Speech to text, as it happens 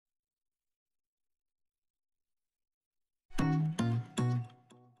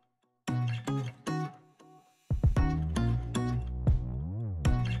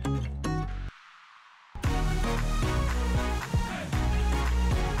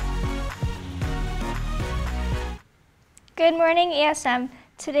Good morning, ESM.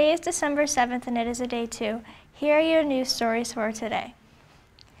 Today is December 7th and it is a day 2. Here are your news stories for today.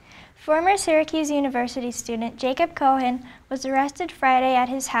 Former Syracuse University student Jacob Cohen was arrested Friday at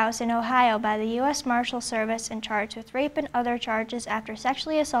his house in Ohio by the U.S. Marshal Service and charged with rape and other charges after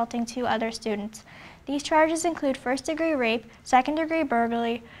sexually assaulting 2 other students. These charges include first-degree rape, second-degree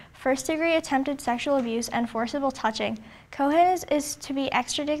burglary, first-degree attempted sexual abuse, and forcible touching. Cohen is to be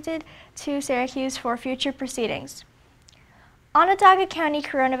extradited to Syracuse for future proceedings. Onondaga County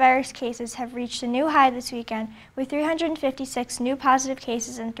coronavirus cases have reached a new high this weekend with 356 new positive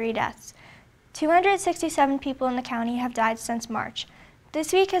cases and 3 deaths. 267 people in the county have died since March.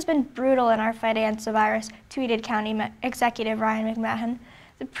 This week has been brutal in our fight against the virus, tweeted County Executive Ryan McMahon.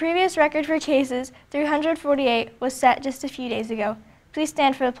 The previous record for cases, 348, was set just a few days ago. Please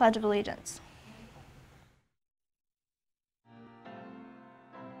stand for the Pledge of Allegiance.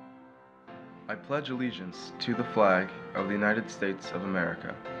 I pledge allegiance to the flag of the United States of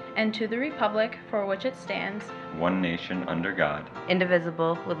America, and to the republic for which it stands, one nation under God,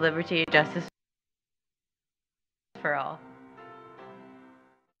 indivisible, with liberty and justice for all.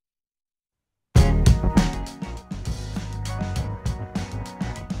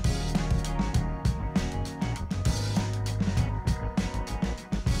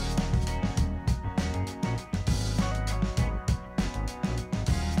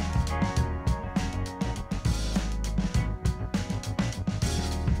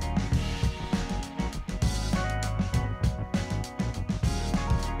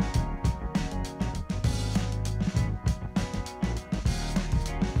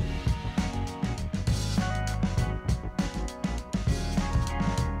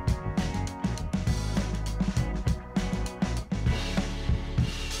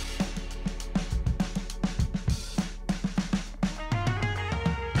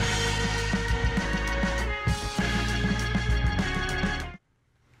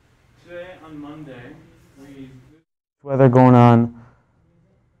 Monday, weather going on.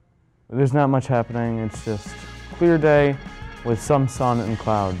 There's not much happening. It's just a clear day with some sun and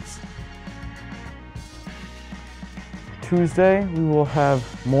clouds. Tuesday, we will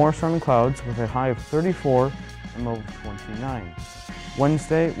have more sun and clouds with a high of 34 and low of 29.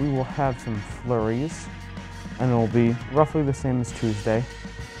 Wednesday, we will have some flurries, and it will be roughly the same as Tuesday.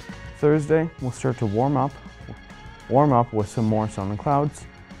 Thursday, we'll start to warm up with some more sun and clouds.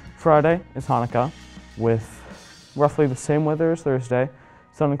 Friday is Hanukkah with roughly the same weather as Thursday,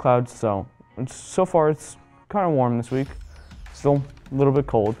 sun and clouds, so far it's kind of warm this week, still a little bit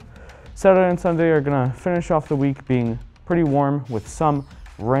cold. Saturday and Sunday are going to finish off the week being pretty warm with some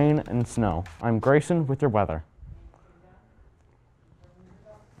rain and snow. I'm Grayson with your weather.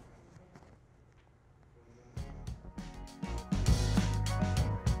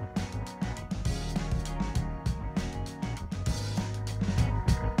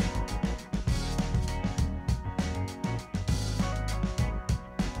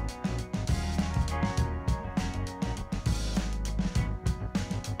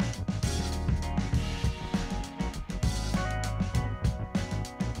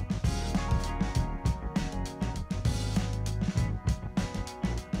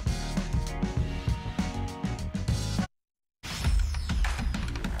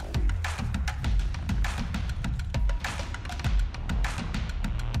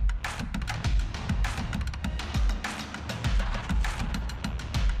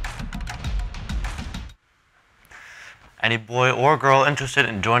 Any boy or girl interested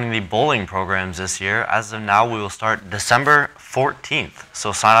in joining the bowling programs this year, as of now, we will start December 14th,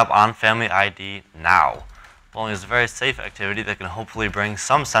 so sign up on Family ID now. Bowling is a very safe activity that can hopefully bring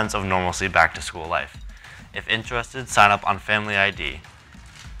some sense of normalcy back to school life. If interested, sign up on Family ID.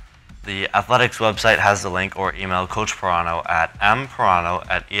 The athletics website has the link, or email Coach Pirano at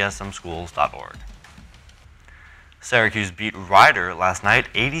mparano@esmschools.org. Syracuse beat Rider last night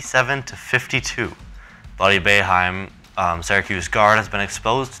 87-52. Buddy Boeheim, Syracuse guard, has been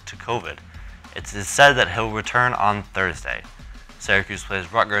exposed to COVID. It is said that he'll return on Thursday. Syracuse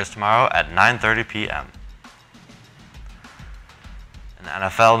plays Rutgers tomorrow at 9:30 p.m. In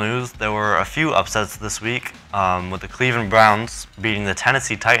NFL news, there were a few upsets this week, with the Cleveland Browns beating the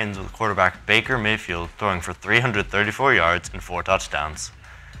Tennessee Titans with quarterback Baker Mayfield throwing for 334 yards and 4 touchdowns.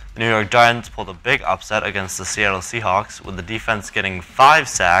 The New York Giants pulled a big upset against the Seattle Seahawks, with the defense getting 5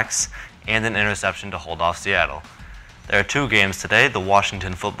 sacks and an interception to hold off Seattle. There are 2 games today, the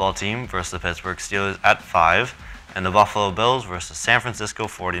Washington football team versus the Pittsburgh Steelers at 5, and the Buffalo Bills versus San Francisco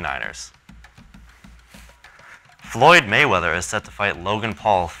 49ers. Floyd Mayweather is set to fight Logan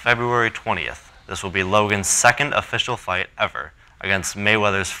Paul February 20th. This will be Logan's second official fight ever, against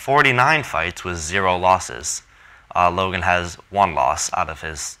Mayweather's 49 fights with 0 losses. Logan has 1 loss out of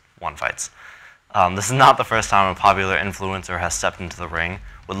his 1 fights. This is not the first time a popular influencer has stepped into the ring,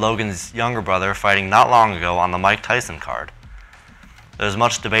 with Logan's younger brother fighting not long ago on the Mike Tyson card. There's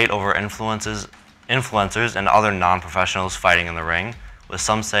much debate over influencers and other non-professionals fighting in the ring, with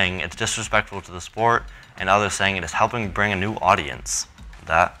some saying it's disrespectful to the sport and others saying it is helping bring a new audience. With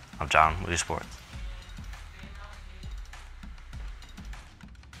that, I'm John with your sports.